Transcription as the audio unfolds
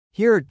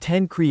Here are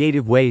 10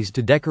 creative ways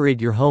to decorate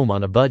your home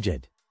on a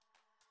budget.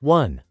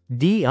 1.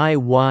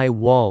 DIY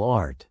wall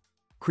art.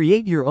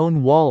 Create your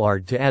own wall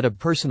art to add a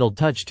personal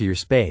touch to your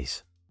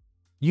space.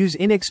 Use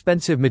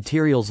inexpensive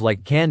materials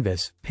like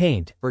canvas,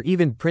 paint, or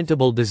even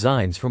printable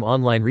designs from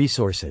online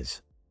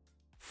resources.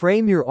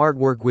 Frame your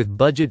artwork with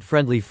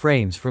budget-friendly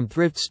frames from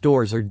thrift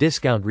stores or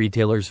discount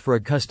retailers for a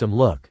custom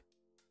look.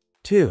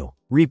 2.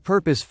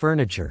 Repurpose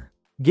furniture.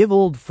 Give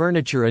old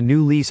furniture a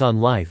new lease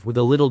on life with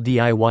a little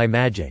DIY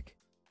magic.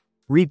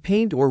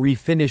 Repaint or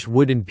refinish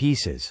wooden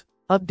pieces.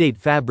 Update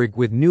fabric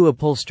with new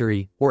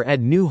upholstery, or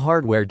add new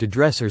hardware to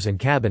dressers and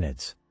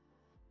cabinets.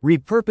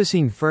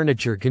 Repurposing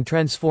furniture can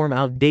transform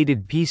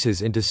outdated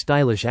pieces into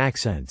stylish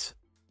accents.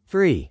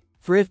 3.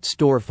 Thrift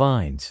store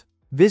finds.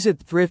 Visit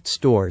thrift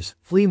stores,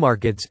 flea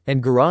markets,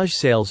 and garage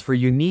sales for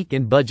unique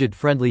and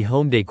budget-friendly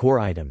home decor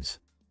items.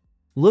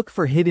 Look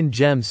for hidden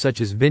gems such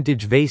as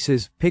vintage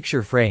vases,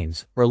 picture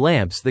frames, or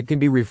lamps that can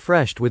be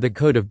refreshed with a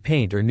coat of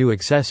paint or new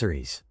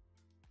accessories.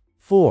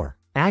 4.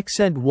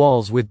 Accent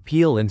walls with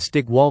peel and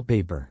stick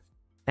wallpaper.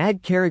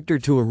 Add character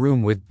to a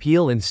room with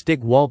peel and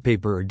stick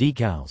wallpaper or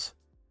decals.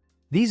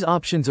 These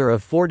options are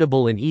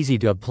affordable and easy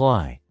to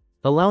apply,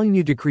 allowing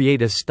you to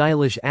create a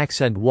stylish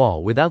accent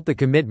wall without the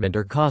commitment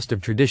or cost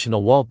of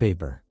traditional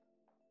wallpaper.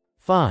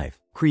 5.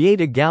 Create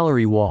a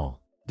gallery wall.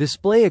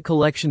 Display a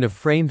collection of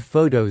framed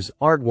photos,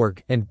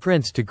 artwork, and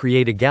prints to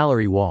create a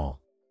gallery wall.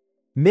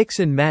 Mix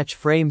and match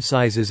frame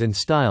sizes and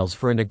styles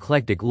for an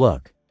eclectic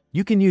look.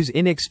 You can use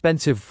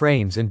inexpensive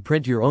frames and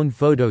print your own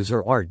photos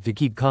or art to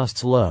keep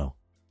costs low.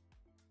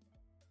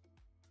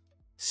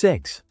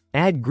 6.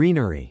 Add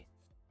greenery.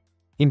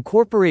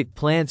 Incorporate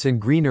plants and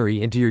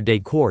greenery into your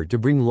decor to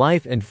bring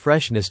life and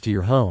freshness to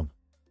your home.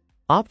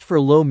 Opt for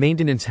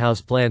low-maintenance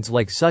houseplants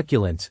like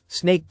succulents,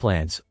 snake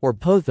plants, or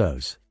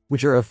pothos,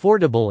 which are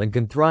affordable and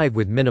can thrive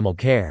with minimal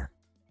care.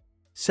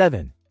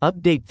 7.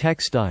 Update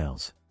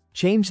textiles.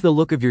 Change the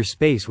look of your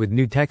space with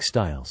new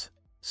textiles.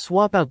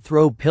 Swap out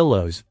throw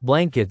pillows,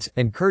 blankets,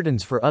 and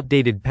curtains for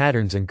updated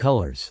patterns and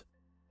colors.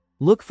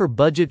 Look for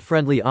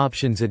budget-friendly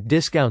options at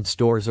discount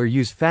stores or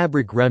use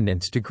fabric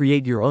remnants to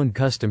create your own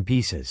custom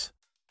pieces.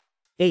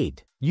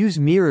 8. Use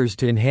mirrors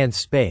to enhance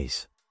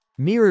space.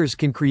 Mirrors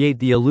can create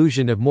the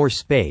illusion of more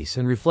space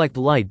and reflect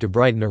light to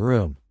brighten a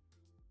room.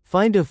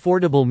 Find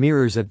affordable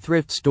mirrors at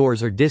thrift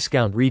stores or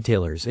discount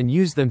retailers and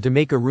use them to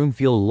make a room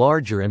feel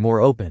larger and more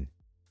open.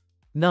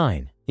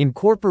 9.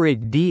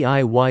 Incorporate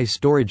DIY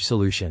storage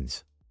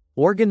solutions.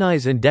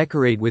 Organize and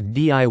decorate with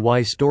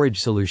DIY storage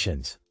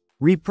solutions.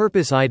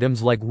 Repurpose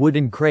items like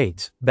wooden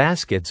crates,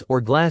 baskets, or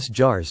glass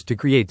jars to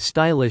create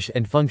stylish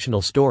and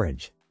functional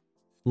storage.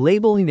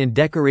 Labeling and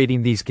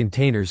decorating these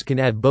containers can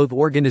add both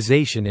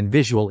organization and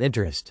visual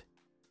interest.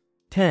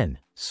 10.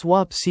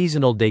 Swap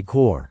seasonal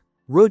decor.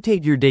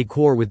 Rotate your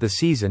decor with the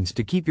seasons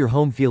to keep your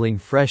home feeling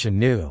fresh and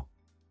new.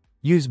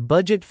 Use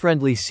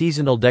budget-friendly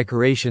seasonal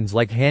decorations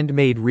like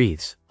handmade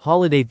wreaths,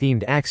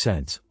 holiday-themed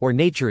accents, or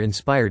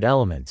nature-inspired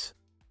elements.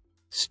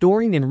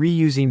 Storing and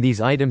reusing these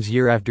items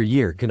year after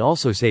year can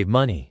also save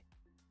money.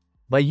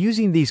 By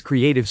using these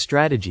creative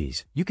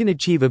strategies, you can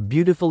achieve a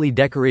beautifully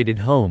decorated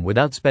home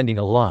without spending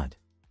a lot.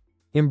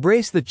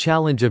 Embrace the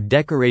challenge of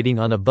decorating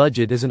on a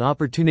budget as an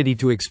opportunity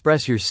to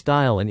express your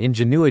style and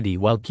ingenuity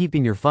while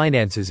keeping your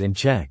finances in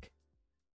check.